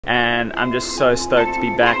and I'm just so stoked to be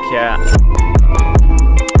back here.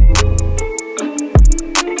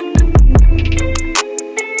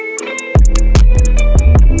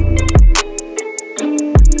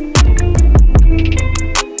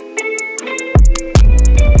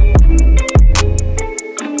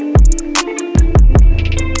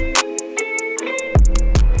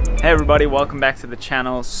 Hey everybody, welcome back to the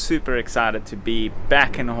channel. Super excited to be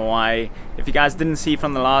back in Hawaii. If you guys didn't see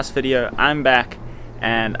from the last video, I'm back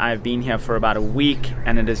and I've been here for about a week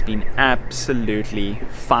and it has been absolutely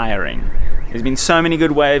firing. There's been so many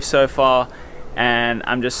good waves so far and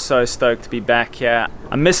I'm just so stoked to be back here.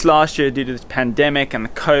 I missed last year due to the pandemic and the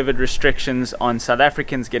COVID restrictions on South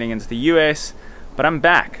Africans getting into the US, but I'm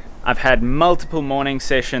back. I've had multiple morning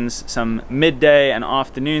sessions, some midday and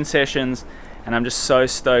afternoon sessions, and I'm just so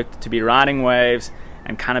stoked to be riding waves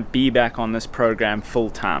and kind of be back on this program full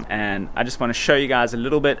time. And I just want to show you guys a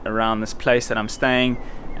little bit around this place that I'm staying,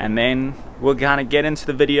 and then we'll kind of get into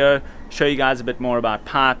the video, show you guys a bit more about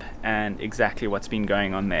Pipe and exactly what's been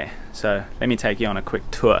going on there. So let me take you on a quick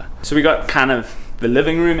tour. So we got kind of the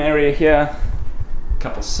living room area here, a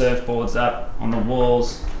couple surfboards up on the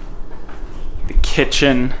walls, the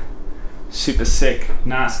kitchen, super sick,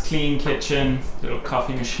 nice clean kitchen, little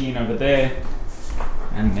coffee machine over there,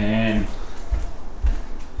 and then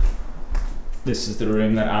this is the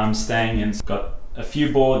room that I'm staying in. It's got a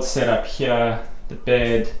few boards set up here, the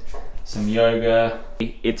bed, some yoga.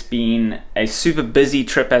 It's been a super busy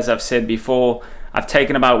trip, as I've said before. I've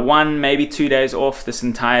taken about 1, maybe 2 days off this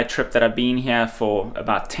entire trip that I've been here for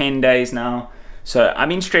about 10 days now. So I've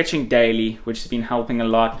been stretching daily, which has been helping a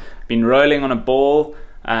lot. I've been rolling on a ball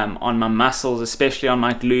on my muscles, especially on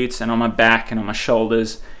my glutes and on my back and on my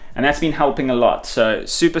shoulders, and that's been helping a lot. So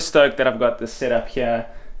super stoked that I've got this set up here.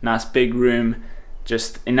 Nice big room,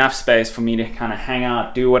 just enough space for me to kind of hang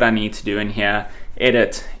out, do what I need to do in here,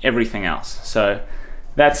 edit, everything else. So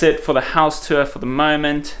that's it for the house tour for the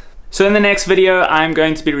moment. So in the next video, I'm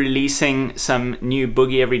going to be releasing some new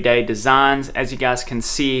Boogie Everyday designs. As you guys can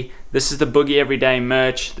see, this is the Boogie Everyday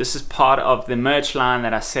merch. This is part of the merch line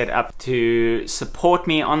that I set up to support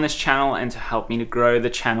me on this channel and to help me to grow the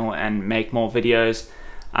channel and make more videos.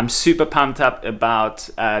 I'm super pumped up about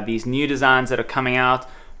these new designs that are coming out.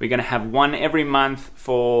 We're gonna have one every month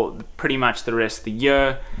for pretty much the rest of the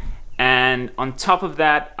year. And on top of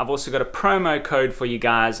that, I've also got a promo code for you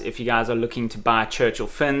guys if you guys are looking to buy Churchill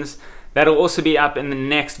fins. That'll also be up in the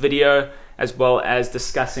next video, as well as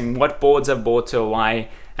discussing what boards I've bought to Hawaii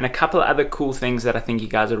and a couple of other cool things that I think you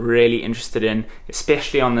guys are really interested in,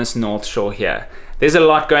 especially on this North Shore here. There's a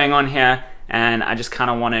lot going on here and I just kind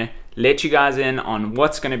of want to let you guys in on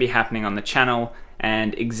what's going to be happening on the channel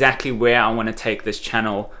and exactly where I want to take this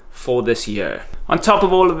channel for this year. On top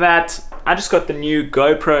of all of that, I just got the new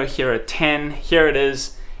GoPro Hero 10. Here it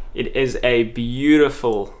is. It is a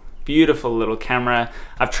beautiful, beautiful little camera.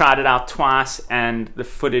 I've tried it out twice and the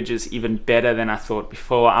footage is even better than I thought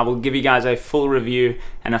before. I will give you guys a full review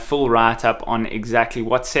and a full write-up on exactly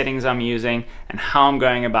what settings I'm using and how I'm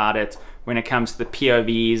going about it when it comes to the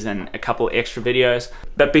POVs and a couple extra videos.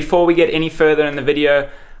 But before we get any further in the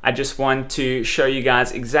video, I just want to show you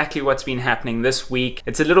guys exactly what's been happening this week.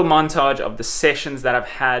 It's a little montage of the sessions that I've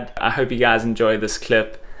had. I hope you guys enjoy this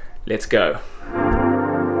clip. Let's go.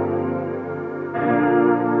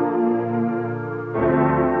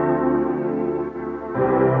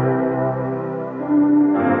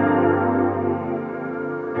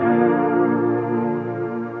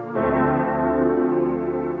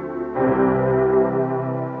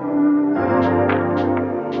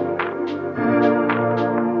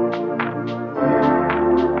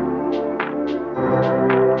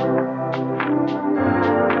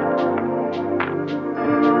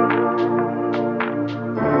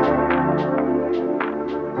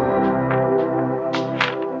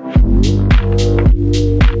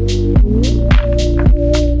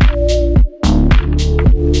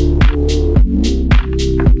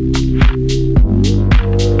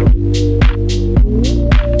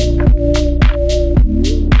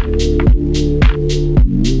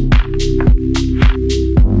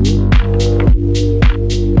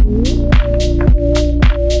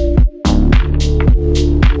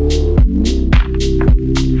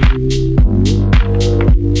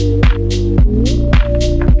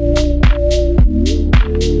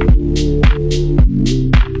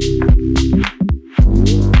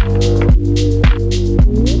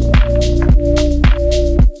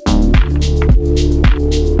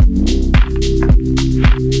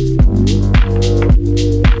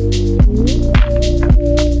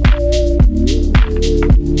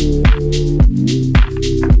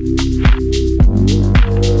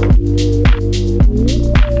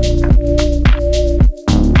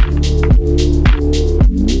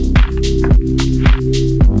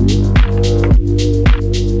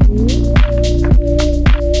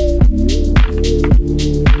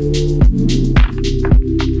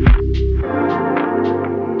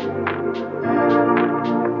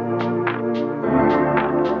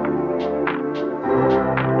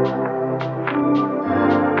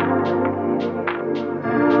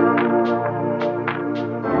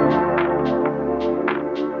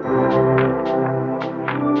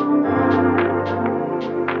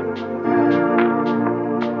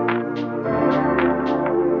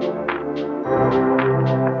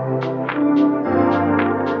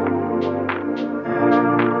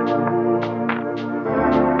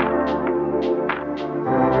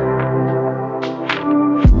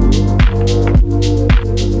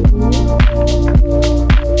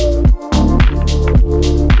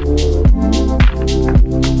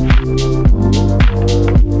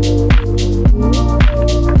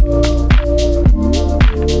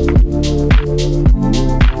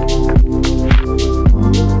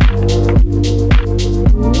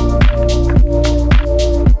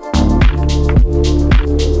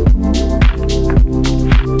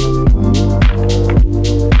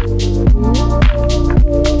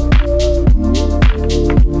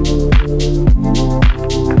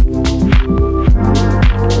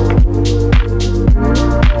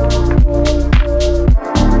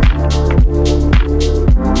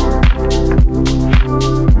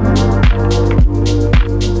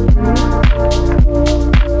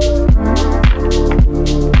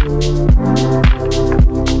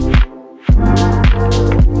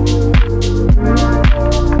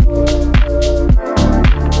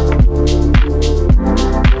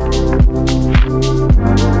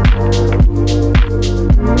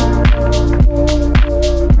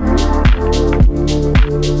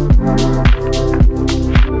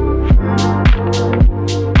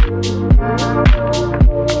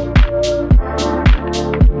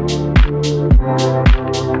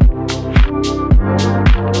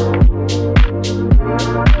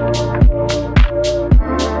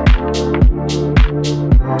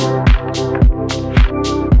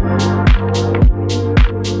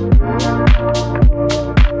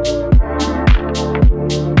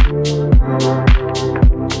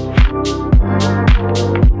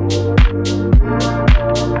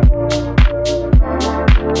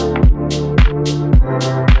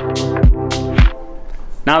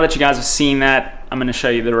 what you guys have seen that, I'm going to show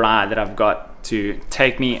you the ride that I've got to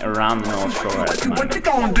take me around the North Shore at the moment. What you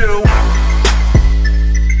gonna do?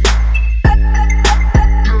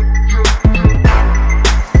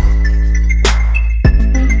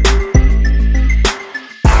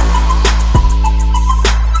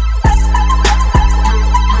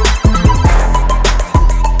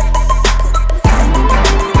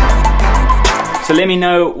 So let me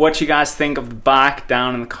know what you guys think of the bike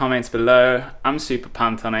down in the comments below. I'm super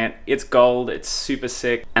pumped on it. It's gold, it's super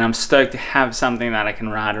sick, and I'm stoked to have something that I can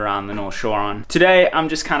ride around the North Shore on. Today, I'm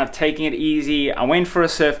just kind of taking it easy. I went for a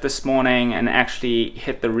surf this morning and actually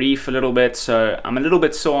hit the reef a little bit, so I'm a little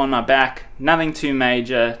bit sore on my back. Nothing too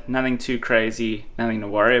major, nothing too crazy, nothing to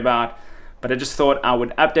worry about. But I just thought I would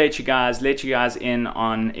update you guys, let you guys in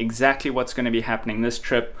on exactly what's going to be happening this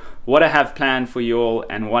trip, what I have planned for you all,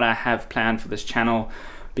 and what I have planned for this channel,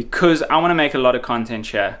 because I want to make a lot of content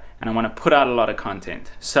here and I want to put out a lot of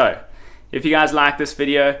content. So if you guys like this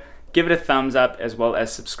video, give it a thumbs up, as well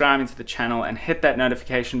as subscribing to the channel and hit that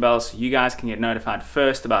notification bell so you guys can get notified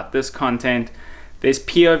first about this content. There's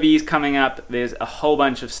POVs coming up, there's a whole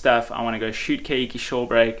bunch of stuff. I want to go shoot keiki shore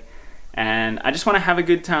break, and I just want to have a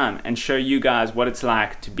good time and show you guys what it's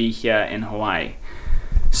like to be here in Hawaii.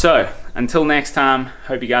 So until next time,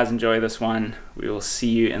 hope you guys enjoy this one. We will see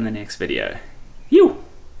you in the next video. You.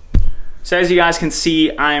 So as you guys can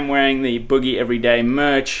see, I am wearing the Boogie Everyday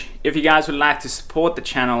merch. If you guys would like to support the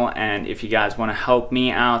channel, and if you guys want to help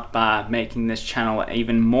me out by making this channel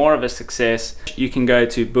even more of a success, you can go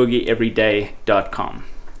to БooGieEveryday.com.